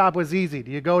coffee shop was easy.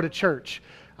 Do you go to church?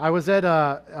 I was at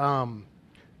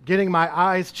getting my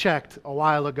eyes checked a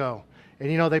while ago.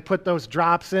 And they put those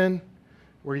drops in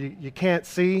where you can't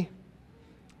see.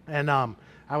 And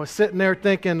I was sitting there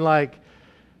thinking like,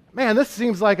 man, this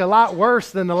seems like a lot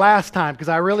worse than the last time, because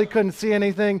I really couldn't see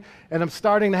anything. And I'm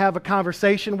starting to have a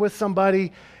conversation with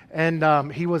somebody,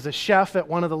 and he was a chef at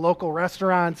one of the local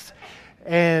restaurants.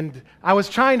 And I was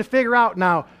trying to figure out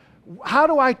now, how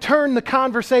do I turn the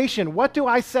conversation? What do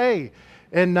I say?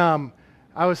 And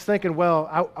I was thinking,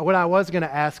 well, what I was going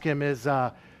to ask him is,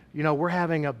 we're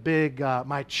having a big,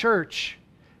 my church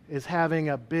is having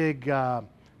a big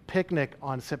picnic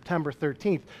on September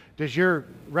 13th. Does your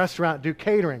restaurant do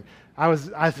catering?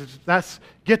 That's,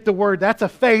 get the word, that's a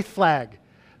faith flag.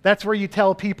 That's where you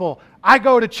tell people, I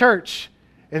go to church,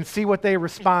 and see what they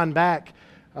respond back.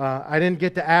 I didn't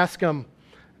get to ask them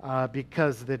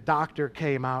because the doctor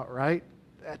came out right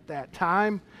at that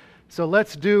time. So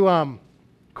let's do,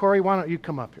 Corey, why don't you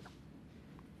come up here?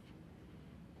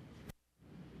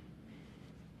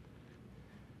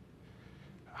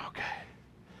 Okay.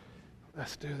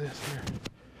 Let's do this here.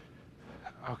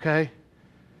 Okay.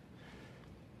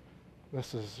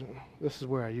 This is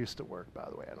where I used to work, by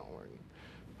the way. I don't work.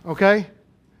 Okay?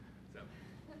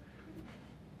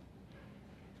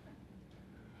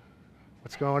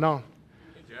 What's going on?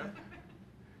 Hey, Jeff.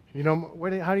 You know,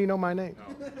 how do you know my name?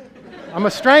 No. I'm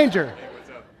a stranger. Hey, what's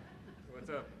up? What's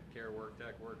up, care work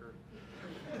tech worker?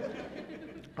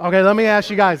 Okay, let me ask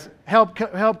you guys. Help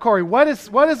Corey. What is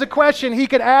a question he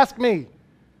could ask me?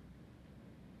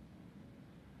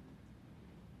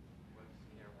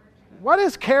 What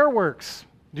is CareWorks?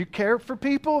 Do you care for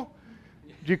people?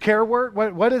 Do you care work?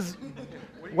 What is?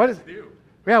 What do you guys do?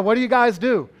 Yeah, what do you guys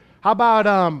do? How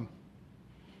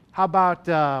about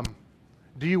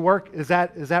do you work? Is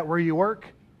that where you work?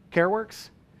 CareWorks?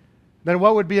 Then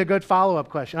what would be a good follow-up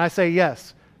question? I say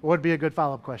yes. What would be a good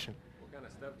follow-up question? What kind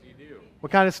of stuff do you do?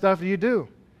 What kind of stuff do you do?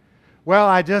 Well,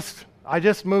 I just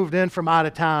moved in from out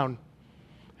of town,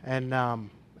 and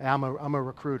I'm a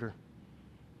recruiter.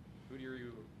 Who do you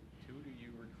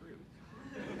recruit?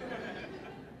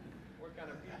 What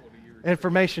kind of people do you recruit?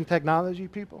 Information technology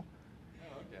people.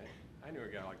 Oh, okay. I knew a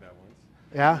guy like that once.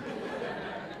 Yeah.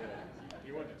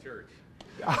 He went to church.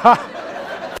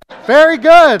 Very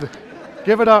good.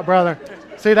 Give it up, brother.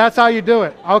 See, that's how you do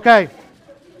it. Okay.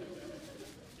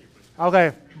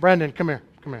 Okay, Brendan, come here.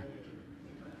 Come here.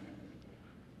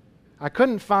 I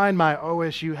couldn't find my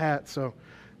OSU hat, so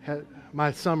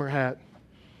my summer hat.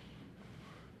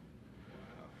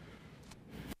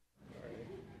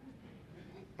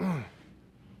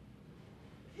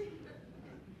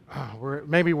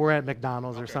 Maybe we're at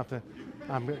McDonald's or something.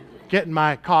 I'm getting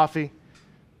my coffee.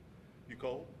 You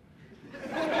cold?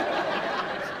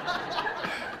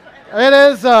 It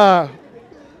is, I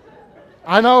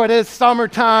know it is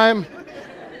summertime.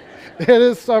 It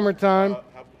is summertime.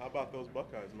 How about those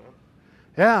Buckeyes, man?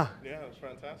 Yeah. Yeah, it's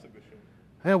fantastic this year.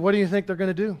 Hey, what do you think they're going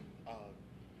to do?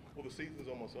 Well, the season's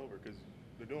almost over because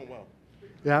they're doing well.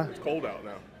 Yeah? It's cold out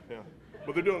now. Yeah,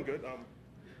 but they're doing good.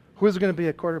 Who's going to be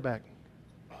a quarterback?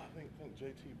 I think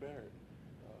J.T. Barrett.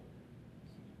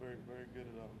 Very, very good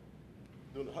at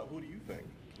doing. Who do you think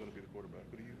is going to be the quarterback?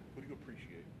 Who do you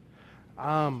appreciate?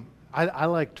 I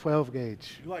like 12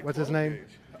 gauge. You like What's 12 his name?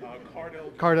 Gauge?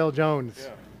 Cardell. Cardell Jones.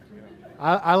 Yeah.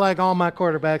 I like all my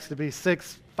quarterbacks to be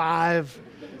 6'5",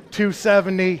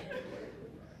 270.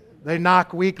 They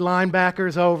knock weak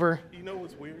linebackers over. You know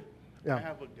what's weird? Yeah. I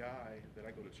have a guy that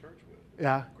I go to church with.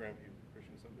 Yeah. Grandview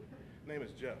Christian Assembly. His name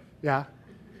is Jeff. Yeah.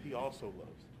 He also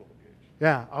loves 12 gauge.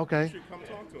 Yeah, You okay. should come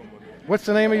talk to him one day. What's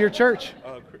the name of your church?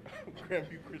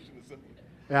 Grandview Christian Assembly.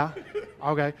 Yeah?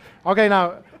 Okay. Okay,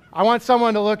 now, I want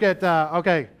someone to look at,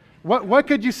 okay, what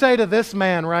could you say to this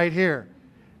man right here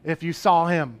if you saw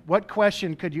him? What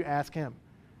question could you ask him?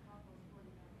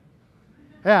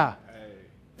 Yeah. Hey,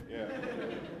 yeah.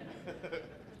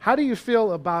 How do you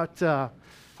feel about,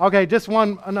 okay, just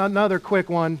another quick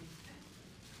one.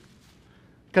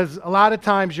 Because a lot of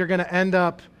times you're going to end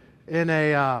up in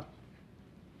a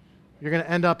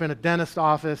dentist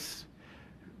office,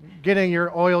 getting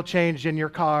your oil changed in your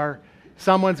car.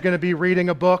 Someone's going to be reading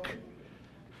a book.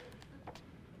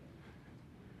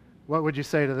 What would you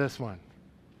say to this one?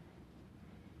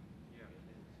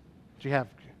 Do you have,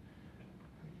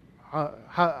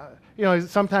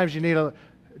 sometimes you need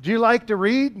do you like to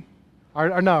read?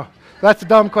 Or no, that's a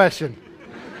dumb question.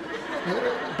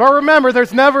 But remember,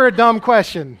 there's never a dumb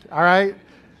question, all right?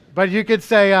 But you could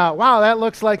say, wow, that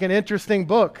looks like an interesting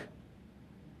book.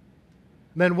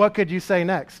 Then what could you say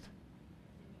next?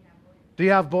 Do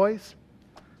you have boys?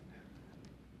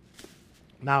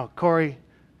 Now, Corey,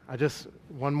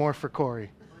 one more for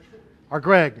Corey. Or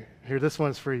Greg, here, this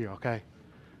one's for you, okay?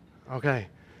 Okay,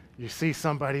 you see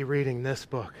somebody reading this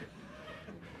book.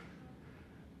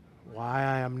 Why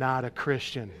I Am Not a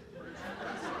Christian.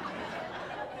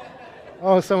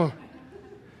 Oh, someone.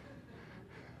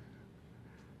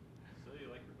 So you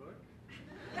like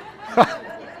your book?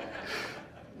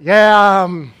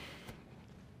 Yeah,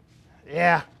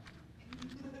 yeah.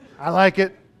 I like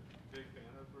it. Big fan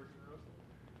of Bertrand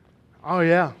Russell? Oh,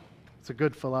 yeah. It's a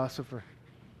good philosopher.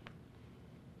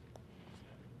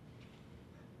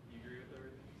 You agree with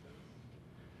everything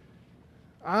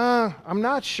he I'm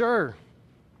not sure.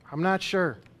 I'm not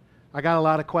sure. I got a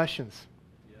lot of questions.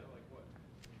 Yeah,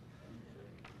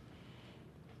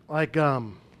 like what? Like,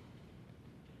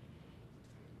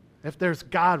 if there's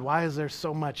God, why is there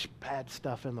so much bad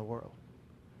stuff in the world?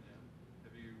 Yeah.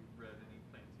 Have you read any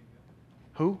Planting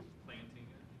It? Who? Planting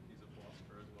It. He's a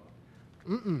philosopher as well.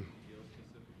 Mm-mm. He deals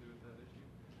specifically with that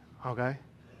issue. Okay.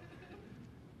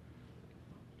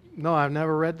 No, I've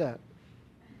never read that.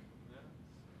 Yeah,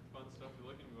 it's fun stuff to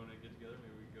look at. We want to get together.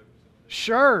 Maybe we can go through some of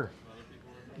Sure. some other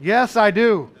people. Yes, I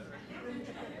do.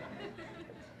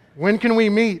 When can we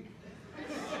meet? I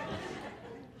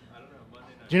don't know, Monday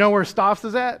night. Do you know where Stoff's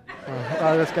is at?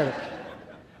 Oh, that's good.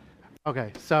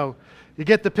 Okay, so you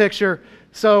get the picture.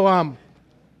 So,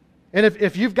 and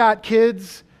if you've got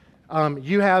kids,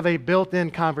 you have a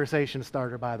built-in conversation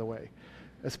starter, by the way,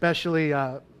 especially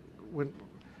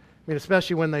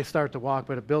especially when they start to walk,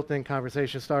 but a built-in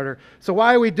conversation starter. So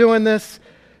why are we doing this?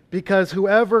 Because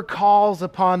whoever calls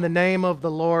upon the name of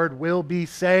the Lord will be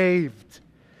saved.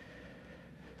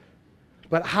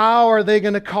 But how are they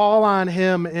going to call on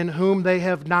him in whom they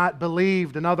have not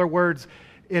believed? In other words,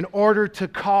 in order to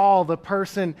call, the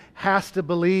person has to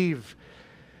believe.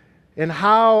 And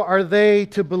how are they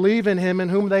to believe in him in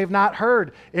whom they've not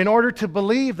heard? In order to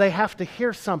believe, they have to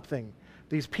hear something,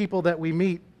 these people that we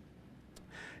meet.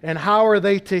 And how are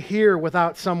they to hear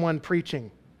without someone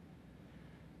preaching?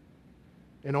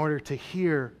 In order to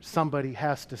hear, somebody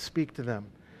has to speak to them.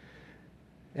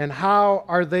 And how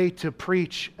are they to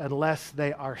preach unless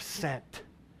they are sent?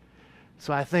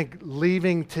 So I think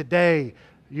leaving today,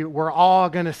 we're all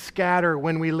going to scatter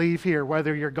when we leave here,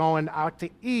 whether you're going out to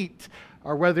eat,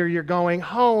 or whether you're going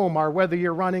home, or whether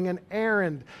you're running an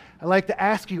errand. I'd like to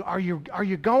ask you, are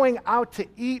you going out to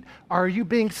eat, or are you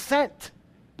being sent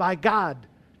by God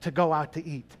to go out to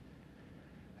eat?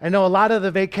 I know a lot of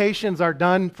the vacations are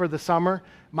done for the summer.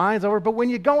 Mine's over. But when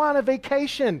you go on a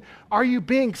vacation, are you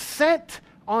being sent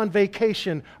on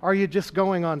vacation? Or are you just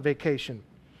going on vacation?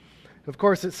 Of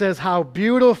course, it says, how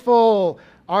beautiful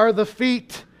are the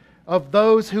feet of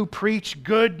those who preach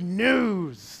good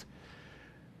news.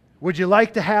 Would you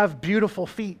like to have beautiful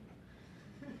feet?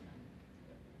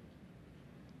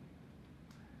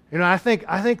 You know, I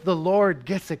think the Lord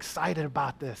gets excited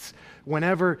about this.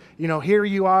 Whenever, here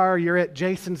you are, you're at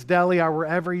Jason's Deli or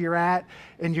wherever you're at,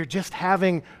 and you're just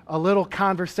having a little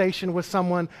conversation with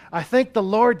someone. I think the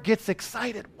Lord gets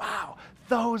excited. Wow,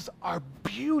 those are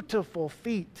beautiful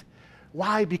feet.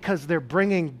 Why? Because they're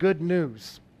bringing good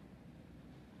news.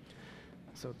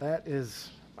 So that is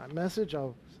my message.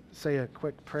 I'll say a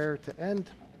quick prayer to end.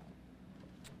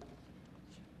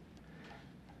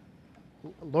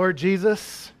 Lord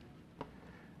Jesus,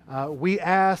 we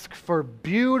ask for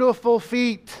beautiful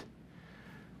feet.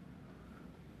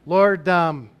 Lord,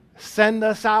 send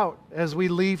us out as we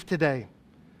leave today.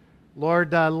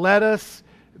 Lord, let us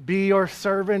be your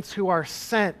servants who are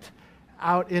sent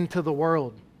out into the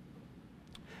world.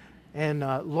 And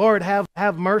Lord,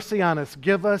 have mercy on us.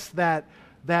 Give us that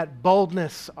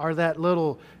boldness or that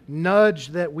little nudge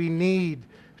that we need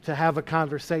to have a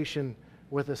conversation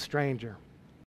with a stranger.